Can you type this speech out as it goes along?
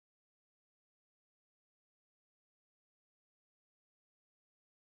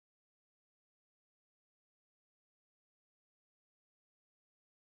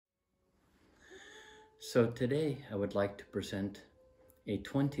So today I would like to present a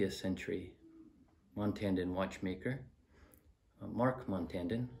 20th century Montandon watchmaker, Marc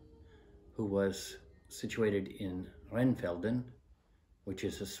Montandon, who was situated in Rheinfelden, which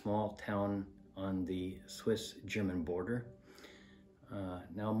is a small town on the Swiss-German border.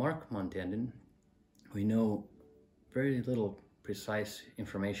 Now Marc Montandon, we know very little precise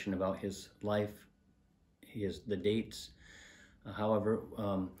information about his life, the dates. However,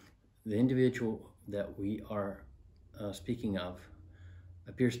 the individual that we are speaking of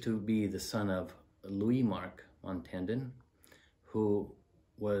appears to be the son of Louis Marc Montandon, who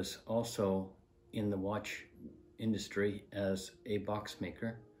was also in the watch industry as a box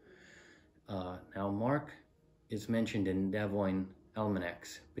maker. Now Marc is mentioned in Davoine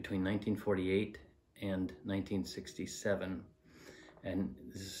almanacs between 1948 and 1967, and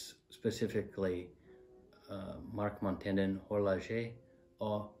this is specifically Marc Montandon, horloger,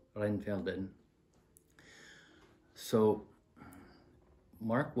 or Rheinfelden. So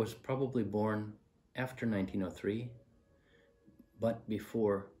Marc was probably born after 1903, but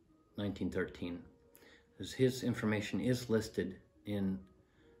before 1913. His information is listed in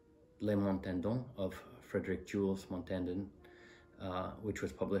Les Montandons of Frederick Jules Montandon, which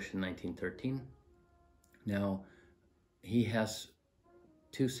was published in 1913. Now, he has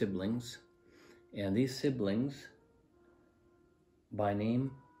two siblings, and these siblings, by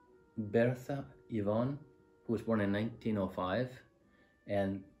name, Bertha Yvonne, who was born in 1905,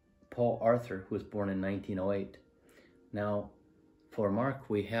 and Paul Arthur, who was born in 1908. Now, for Marc,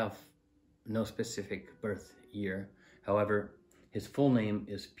 we have no specific birth year. However, his full name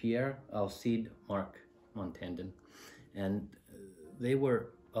is Pierre Alcide Marc Montandon, and they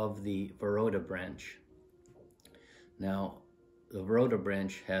were of the Baroda branch. Now, the Baroda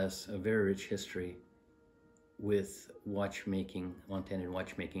branch has a very rich history with watchmaking, Montandon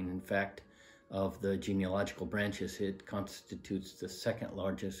watchmaking. In fact, of the genealogical branches, it constitutes the second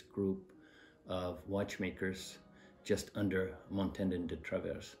largest group of watchmakers, just under Montandon de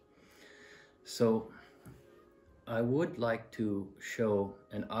Travers. So I would like to show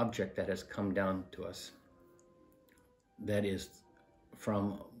an object that has come down to us that is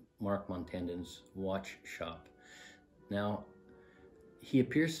from Marc Montandon's watch shop. Now, he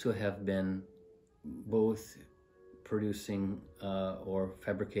appears to have been both producing or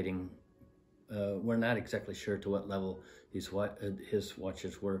fabricating. We're not exactly sure to what level his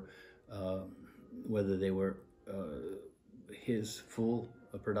watches were, whether they were his full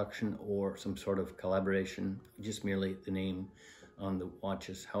production or some sort of collaboration, just merely the name on the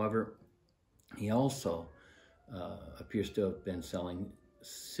watches. However, he also appears to have been selling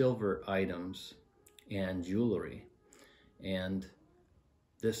silver items and jewelry. And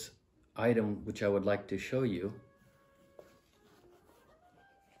this item, which I would like to show you,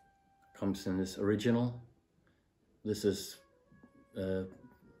 comes in this original. This is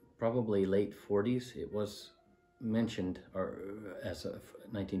probably late 40s. It was mentioned as a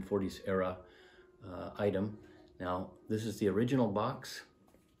 1940s era item. Now, this is the original box,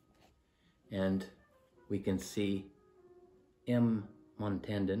 and we can see M.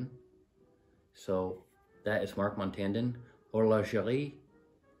 Montandon. So that is Marc Montandon, horlogerie,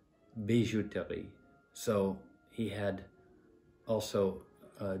 bijouterie. So he had also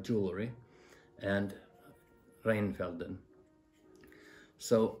jewelry, and Rheinfelden.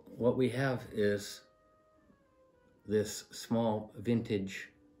 So what we have is this small vintage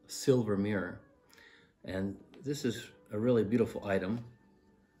silver mirror, and this is a really beautiful item.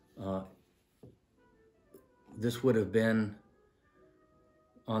 This would have been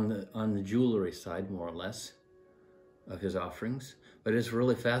on the jewelry side, more or less, of his offerings, but it's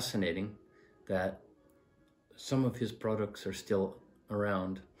really fascinating that some of his products are still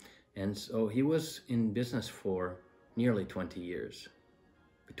around. And so he was in business for nearly 20 years,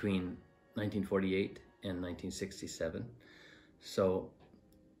 between 1948 and 1967. So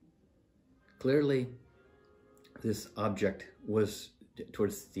clearly this object was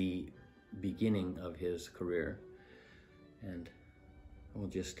towards the beginning of his career. And we'll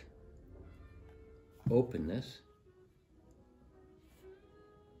just open this.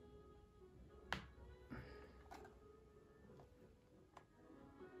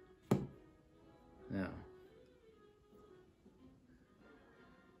 Now,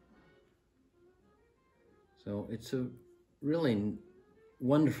 so it's a really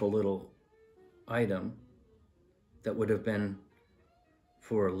wonderful little item that would have been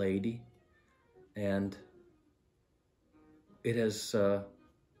for a lady, and it has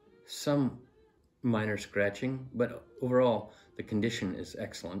some minor scratching, but overall the condition is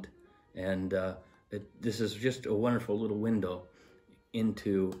excellent, and this is just a wonderful little window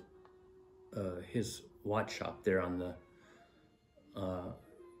into his watch shop there on the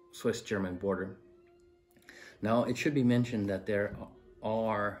Swiss-German border. Now, it should be mentioned that there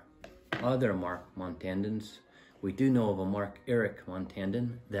are other Marc Montandons. We do know of a Marc Eric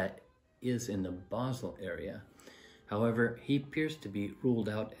Montandon that is in the Basel area. However, he appears to be ruled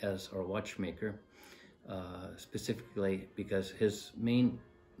out as our watchmaker, specifically because his main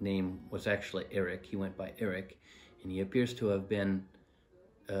name was actually Eric. He went by Eric, and he appears to have been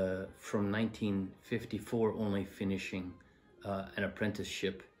from 1954 only finishing an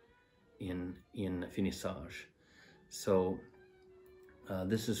apprenticeship in finissage. So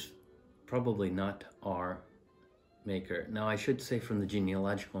this is probably not our maker. Now, I should say from the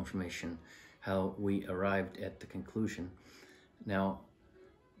genealogical information how we arrived at the conclusion. Now,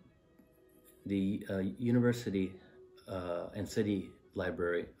 the University and City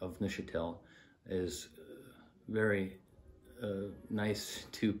Library of Neuchâtel is very nice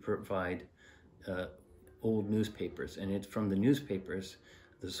to provide old newspapers, and it's from the newspapers,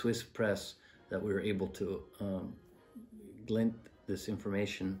 the Swiss press, that we were able to glint this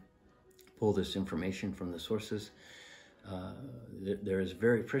information, pull this information from the sources. There is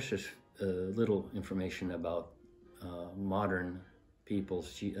very precious little information about modern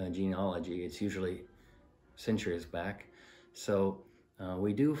people's genealogy. It's usually centuries back. So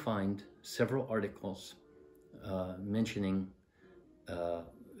we do find several articles mentioning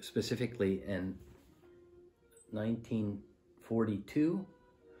specifically an 1942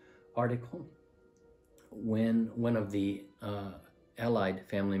 article when one of the Allied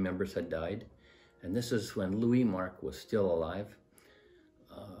family members had died, and this is when Louis Marc was still alive.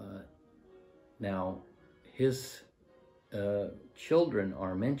 Now, his children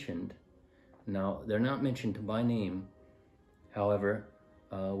are mentioned. Now, they're not mentioned by name. However,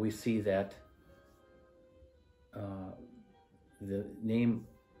 we see that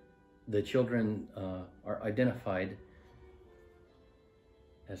the children are identified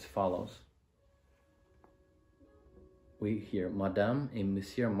as follows. We hear Madame et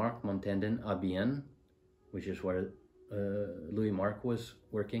Monsieur Marc Montandon à Bienne, which is where Louis Marc was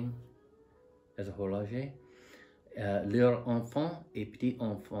working as a horloger. Leurs enfants et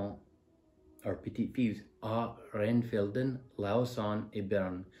petits-enfants, or petits-filles, à Rheinfelden, Lausanne, et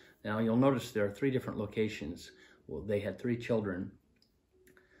Bern. Now, you'll notice there are three different locations. Well, they had three children.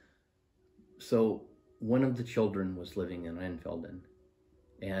 So one of the children was living in Rheinfelden.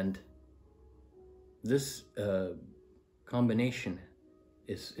 And this combination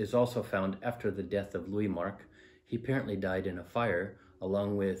is also found after the death of Louis Marc. He apparently died in a fire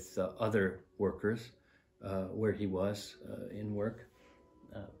along with other workers where he was in work.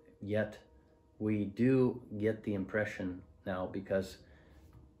 Yet we do get the impression now, because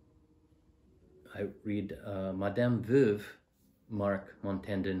I read Madame Veuve Marc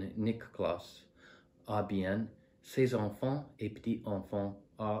Montandon Nicolas à Bienne, ses enfants et petits-enfants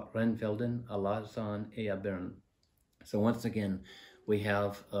à Rheinfelden, à Lausanne et à Bern. So once again, we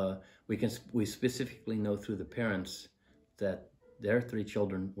have we specifically know through the parents that their three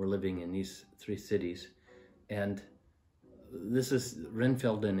children were living in these three cities, and this is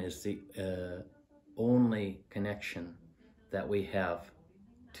Rheinfelden is the only connection that we have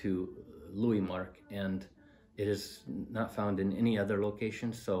to Louis Marc, and it is not found in any other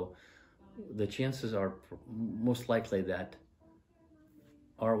location. So the chances are most likely that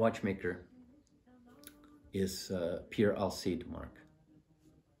our watchmaker is Pierre Alcide Marc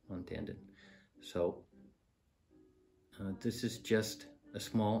Montandon. So this is just a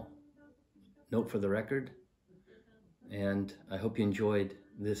small note for the record, and I hope you enjoyed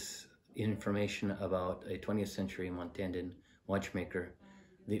this information about a 20th century Montandon watchmaker,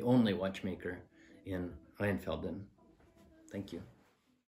 the only watchmaker in Rheinfelden. Thank you.